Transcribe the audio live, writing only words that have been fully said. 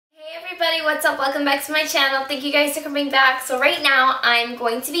everybody, what's up? Welcome back to my channel. Thank you guys for coming back. So right now I'm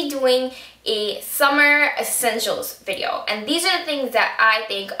going to be doing a summer essentials video, and these are the things that I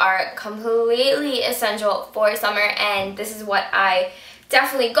think are completely essential for summer, and this is what I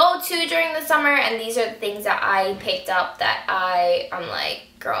definitely go to during the summer, and these are the things that I picked up that I'm like,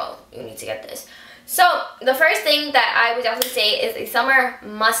 girl, you need to get this. So the first thing that I would definitely say is a summer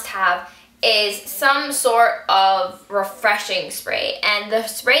must-have is some sort of refreshing spray, and the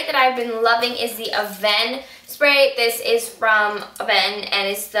spray that I've been loving is the AVENE spray. This is from AVENE and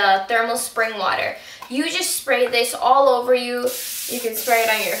it's the thermal spring water. You just spray this all over you. You can spray it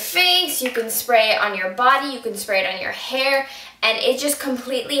on your face, you can spray it on your body, you can spray it on your hair, and it just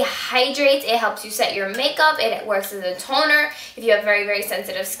completely hydrates. It helps you set your makeup. It works as a toner. If you have very, very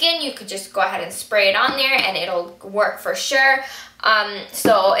sensitive skin, you could just go ahead and spray it on there and it'll work for sure.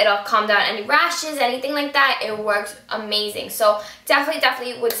 So it'll calm down any rashes, anything like that. It works amazing. So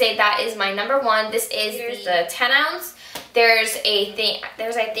definitely would say that is my number one. This is the 10 ounce. There's I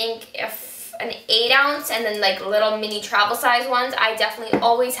think an 8 ounce and then like little mini travel size ones. I definitely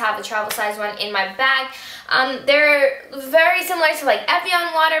always have a travel size one in my bag. They're very similar to like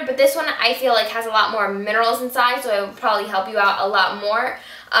Evian water, but this one I feel like has a lot more minerals inside, so it will probably help you out a lot more.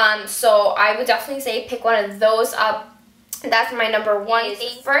 So I would definitely say pick one of those up. That's my number one.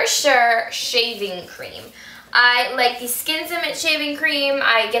 For sure, shaving cream. I like the SKINTIMATE shaving cream.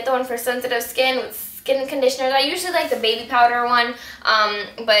 I get the one for sensitive skin with skin conditioners. I usually like the baby powder one,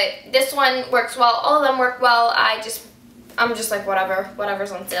 but this one works well. All of them work well. I'm just like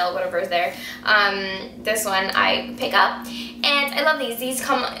whatever's on sale, whatever's there. This one I pick up, and I love these. These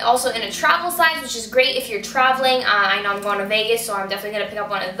come also in a travel size, which is great if you're traveling. I know I'm going to Vegas, so I'm definitely gonna pick up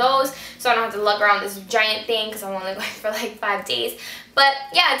one of those, so I don't have to lug around this giant thing because I'm only going for like 5 days. But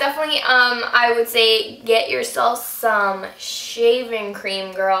yeah, definitely, I would say get yourself some shaving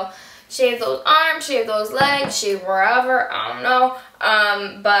cream, girl. Shave those arms, shave those legs, shave wherever. I don't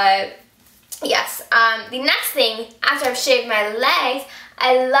know, but. Yes, the next thing, after I've shaved my legs,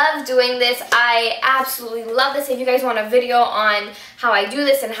 I love doing this. I absolutely love this. If you guys want a video on how I do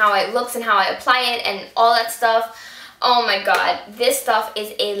this and how it looks and how I apply it and all that stuff, oh my god, this stuff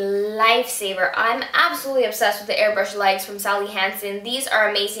is a lifesaver. I'm absolutely obsessed with the airbrush legs from Sally Hansen. These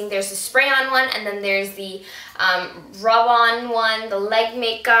are amazing. There's the spray-on one, and then there's the rub-on one, the leg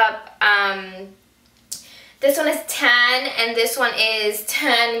makeup. This one is tan, and this one is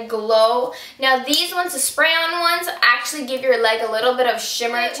tan glow. Now these ones, the spray-on ones, actually give your leg a little bit of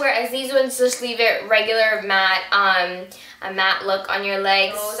shimmer, whereas these ones just leave it regular matte, a matte look on your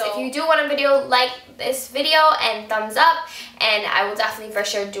legs. So if you do want a video, like this video and thumbs up, and I will definitely for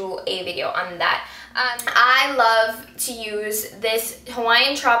sure do a video on that. I love to use this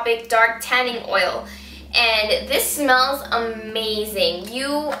Hawaiian Tropic Dark Tanning Oil, and this smells amazing.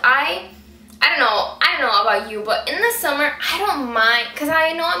 I don't know about you, but in the summer, I don't mind, because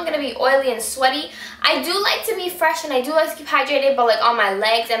I know I'm going to be oily and sweaty. I do like to be fresh, and I do like to keep hydrated, but like on my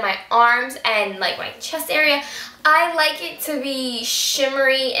legs and my arms and like my chest area, I like it to be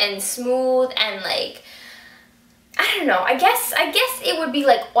shimmery and smooth and like, I don't know, I guess it would be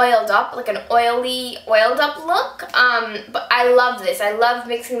like oiled up, like an oiled up look, but I love this. I love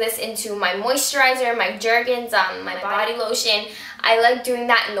mixing this into my moisturizer, my Jergens, my body lotion. I like doing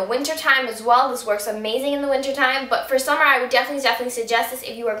that in the winter time as well. This works amazing in the winter time, but for summer I would definitely suggest this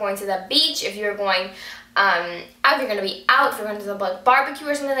if you are going to the beach, if you're going if you're going to be out, if you're going to the like barbecue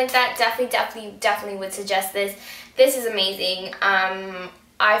or something like that. Definitely would suggest this. This is amazing.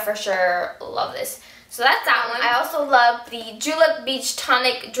 I for sure love this. So that's that one. I also love the Julep Beach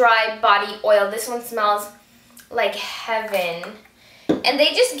Tonic Dry Body Oil. This one smells like heaven. And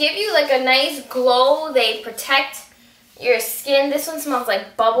they just give you like a nice glow. They protect your skin. This one smells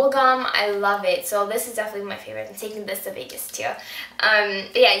like bubble gum. I love it. So this is definitely my favorite. I'm taking this to Vegas too.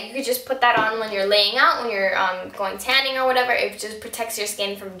 But yeah, you could just put that on when you're laying out, when you're going tanning or whatever. It just protects your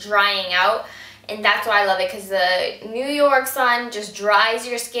skin from drying out. And that's why I love it, because the New York sun just dries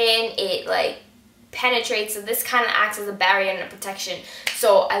your skin. It like penetrates, so this kind of acts as a barrier and a protection.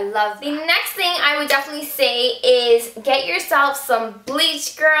 So I love that. The next thing I would definitely say is get yourself some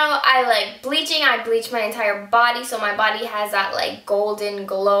bleach, girl. I like bleaching. I bleach my entire body, so my body has that like golden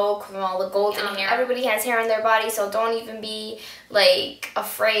glow from all the golden hair. Everybody has hair on their body, so don't even be like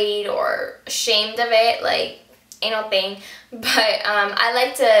afraid or ashamed of it. Like, ain't no thing. But I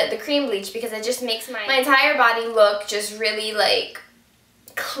like the cream bleach because it just makes my entire body look just really like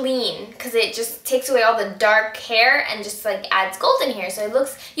clean because it just takes away all the dark hair and just like adds golden hair, so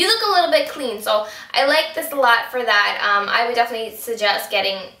you look a little bit clean. So I like this a lot for that. I would definitely suggest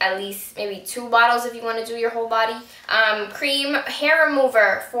getting at least maybe 2 bottles if you want to do your whole body. Cream hair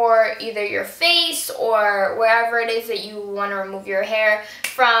remover for either your face or wherever it is that you want to remove your hair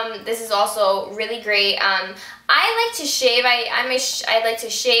from. This is also really great. I like to shave. I like to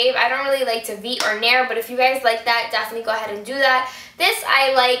shave. I don't really like to beat or nair, but if you guys like that, definitely go ahead and do that. This,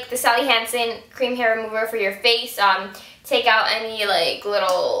 I like the Sally Hansen cream hair remover for your face. Take out any like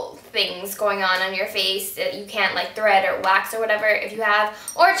little things going on your face that you can't like thread or wax or whatever if you have,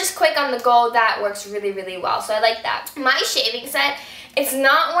 or just quick on the go. That works really, really well, so I like that. My shaving set, it's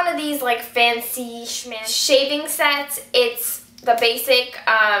not one of these like fancy shaving sets. It's the basic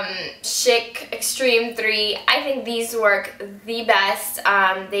SCHICK Extreme 3. I think these work the best.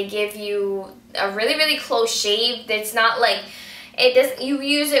 They give you a really, really close shave. It's not like, you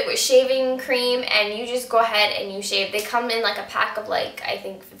use it with shaving cream and you just go ahead and you shave. They come in like a pack of like, I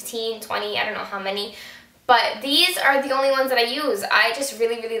think 15, 20, I don't know how many. But these are the only ones that I use. I just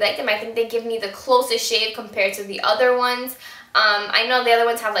really, really like them. I think they give me the closest shave compared to the other ones. I know the other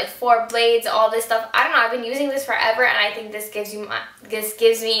ones have like 4 blades, all this stuff. I don't know, I've been using this forever and I think this gives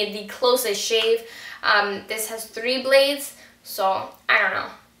me the closest shave. This has 3 blades, so I don't know.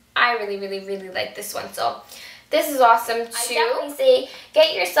 I really, really, really like this one. So this is awesome too. I definitely say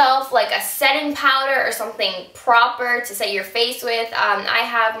get yourself like a setting powder or something proper to set your face with. I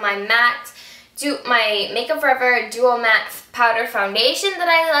have my my Makeup Forever Duo Matte Powder Foundation that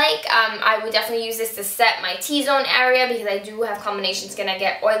I like. I would definitely use this to set my T-zone area because I do have combination skin. I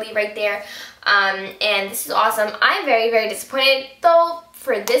get oily right there. And this is awesome. I'm very, very disappointed though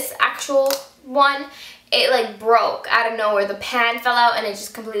for this actual one. It like broke out of nowhere. The pan fell out and it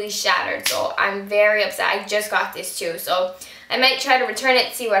just completely shattered. So I'm very upset. I just got this too. So I might try to return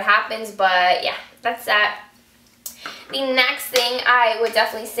it, see what happens. But yeah, that's that. The next thing I would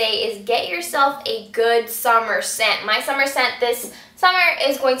definitely say is get yourself a good summer scent. My summer scent this summer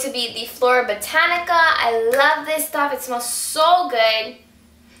is going to be the FLORABOTANICA. I love this stuff. It smells so good.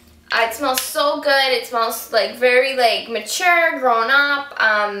 It smells so good. It smells like very like mature, grown up,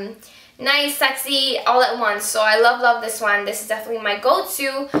 nice, sexy, all at once. So I love this one. This is definitely my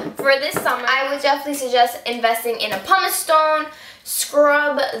go-to for this summer. I would definitely suggest investing in a pumice stone.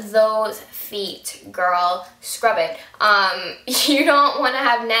 Scrub those feet, girl. Scrub it. You don't want to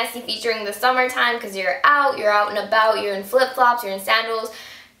have nasty feet during the summertime because you're out and about, you're in flip-flops, you're in sandals.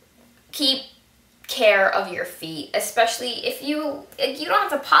 Keep care of your feet, especially if you don't have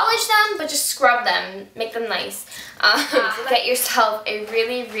to polish them, but just scrub them, make them nice. Get yourself a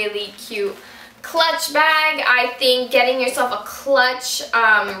really, really cute clutch bag. I think getting yourself a clutch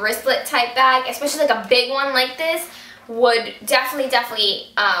wristlet type bag, especially like a big one like this, would definitely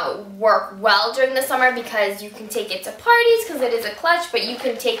work well during the summer because you can take it to parties because it is a clutch, but you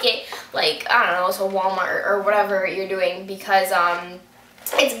can take it like, I don't know, to Walmart or whatever you're doing because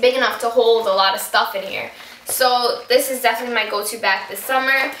it's big enough to hold a lot of stuff in here. So this is definitely my go-to bag this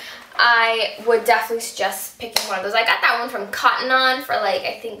summer. I would definitely suggest picking one of those. I got that one from Cotton On for like,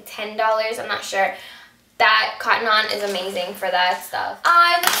 I think $10, I'm not sure. That Cotton On is amazing for that stuff.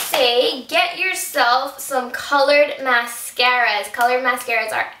 I would say get yourself some colored mascaras. Colored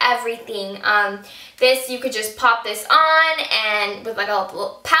mascaras are everything. This, you could just pop this on and with like a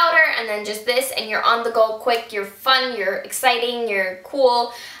little powder and then just this and you're on the go quick. You're fun, you're exciting, you're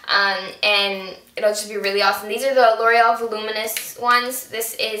cool, and it'll just be really awesome. These are the L'Oreal Voluminous ones.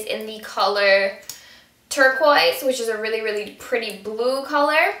 This is in the color Turquoise, which is a really, really pretty blue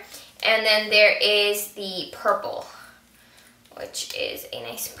color. And then there is the purple, which is a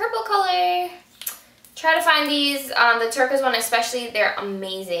nice purple color. Try to find these. The turquoise one especially, they're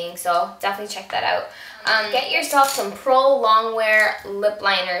amazing. So definitely check that out. Get yourself some Pro Longwear lip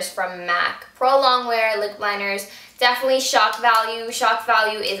liners from MAC. Pro Longwear lip liners, definitely shock value. Shock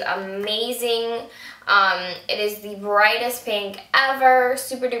value is amazing. It is the brightest pink ever,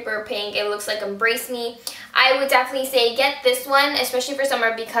 super duper pink. It looks like Embrace Me. I would definitely say get this one, especially for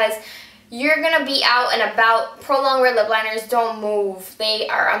summer, because you're gonna be out and about. Pro Longwear lip liners don't move. They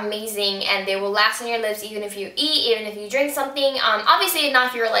are amazing and they will last on your lips even if you eat, even if you drink something. Obviously not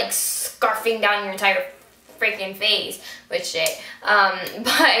if you're like scarfing down your entire freaking face with shit.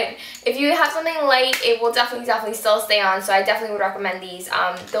 But if you have something light, it will definitely still stay on, so I definitely would recommend these.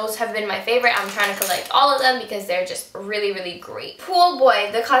 Those have been my favorite. I'm trying to collect all of them because they're just really great. Pool Boy,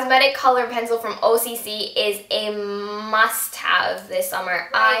 the cosmetic color pencil from OCC, is a must-have this summer.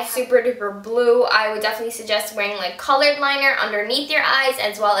 I super duper blue. I would definitely suggest wearing like colored liner underneath your eyes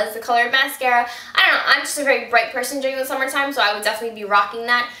as well as the colored mascara. I don't know, I'm just a very bright person during the summertime, so I would definitely be rocking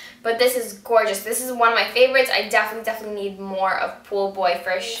that. But this is gorgeous. This is one of my favorites. I definitely need more of Pool Boy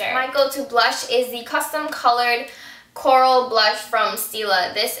for sure. My go-to blush is the custom colored coral blush from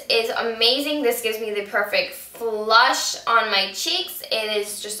Stila. This is amazing. This gives me the perfect flush on my cheeks. It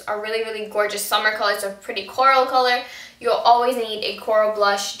is just a really gorgeous summer color. It's a pretty coral color. You'll always need a coral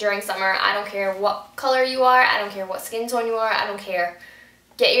blush during summer. I don't care what color you are. I don't care what skin tone you are. I don't care.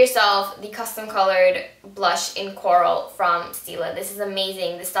 Get yourself the custom colored blush in coral from Stila. This is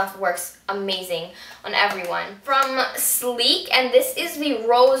amazing. This stuff works amazing on everyone. From Sleek, and this is the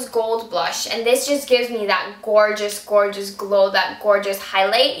Rose Gold blush, and this just gives me that gorgeous glow, that gorgeous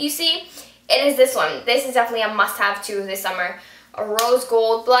highlight, you see? It is this one. This is definitely a must-have too this summer. A rose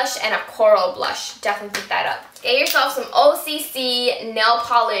gold blush and a coral blush. Definitely pick that up. Get yourself some OCC nail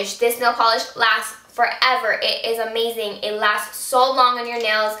polish. This nail polish lasts forever. It is amazing. It lasts so long on your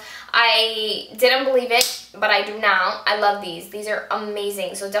nails. I didn't believe it, but I do now. I love these. These are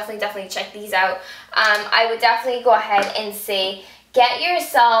amazing. So definitely check these out. I would definitely go ahead and say get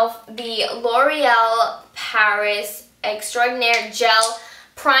yourself the L'Oreal Paris Extraordinaire Gel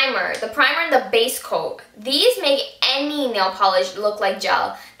Primer. The primer and the base coat. These make any nail polish look like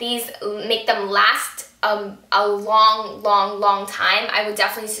gel. These make them last a long time. I would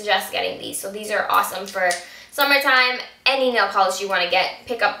definitely suggest getting these. So these are awesome for summertime. Any nail polish you want to get,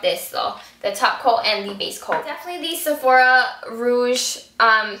 pick up this though. The top coat and the base coat. Definitely these Sephora Rouge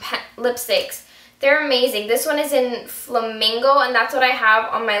lipsticks. They're amazing. This one is in Flamingo, and that's what I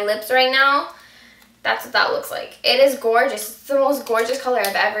have on my lips right now. That's what that looks like. It is gorgeous. It's the most gorgeous color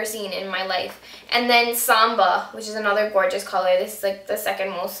I've ever seen in my life. And then Samba, which is another gorgeous color. This is like the second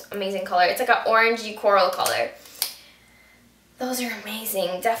most amazing color. It's like an orangey coral color. Those are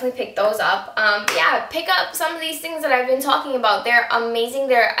amazing. Definitely pick those up. Yeah, pick up some of these things that I've been talking about. They're amazing.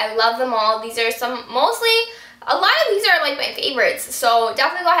 I love them all. These are a lot of these are like my favorites, so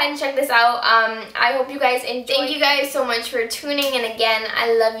definitely go ahead and check this out. I hope you guys enjoyed. Thank you guys so much for tuning in again.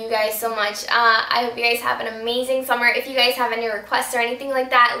 I love you guys so much. I hope you guys have an amazing summer. If you guys have any requests or anything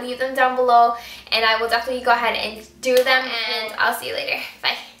like that, leave them down below, and I will definitely go ahead and do them, and I'll see you later.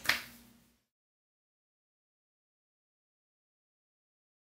 Bye.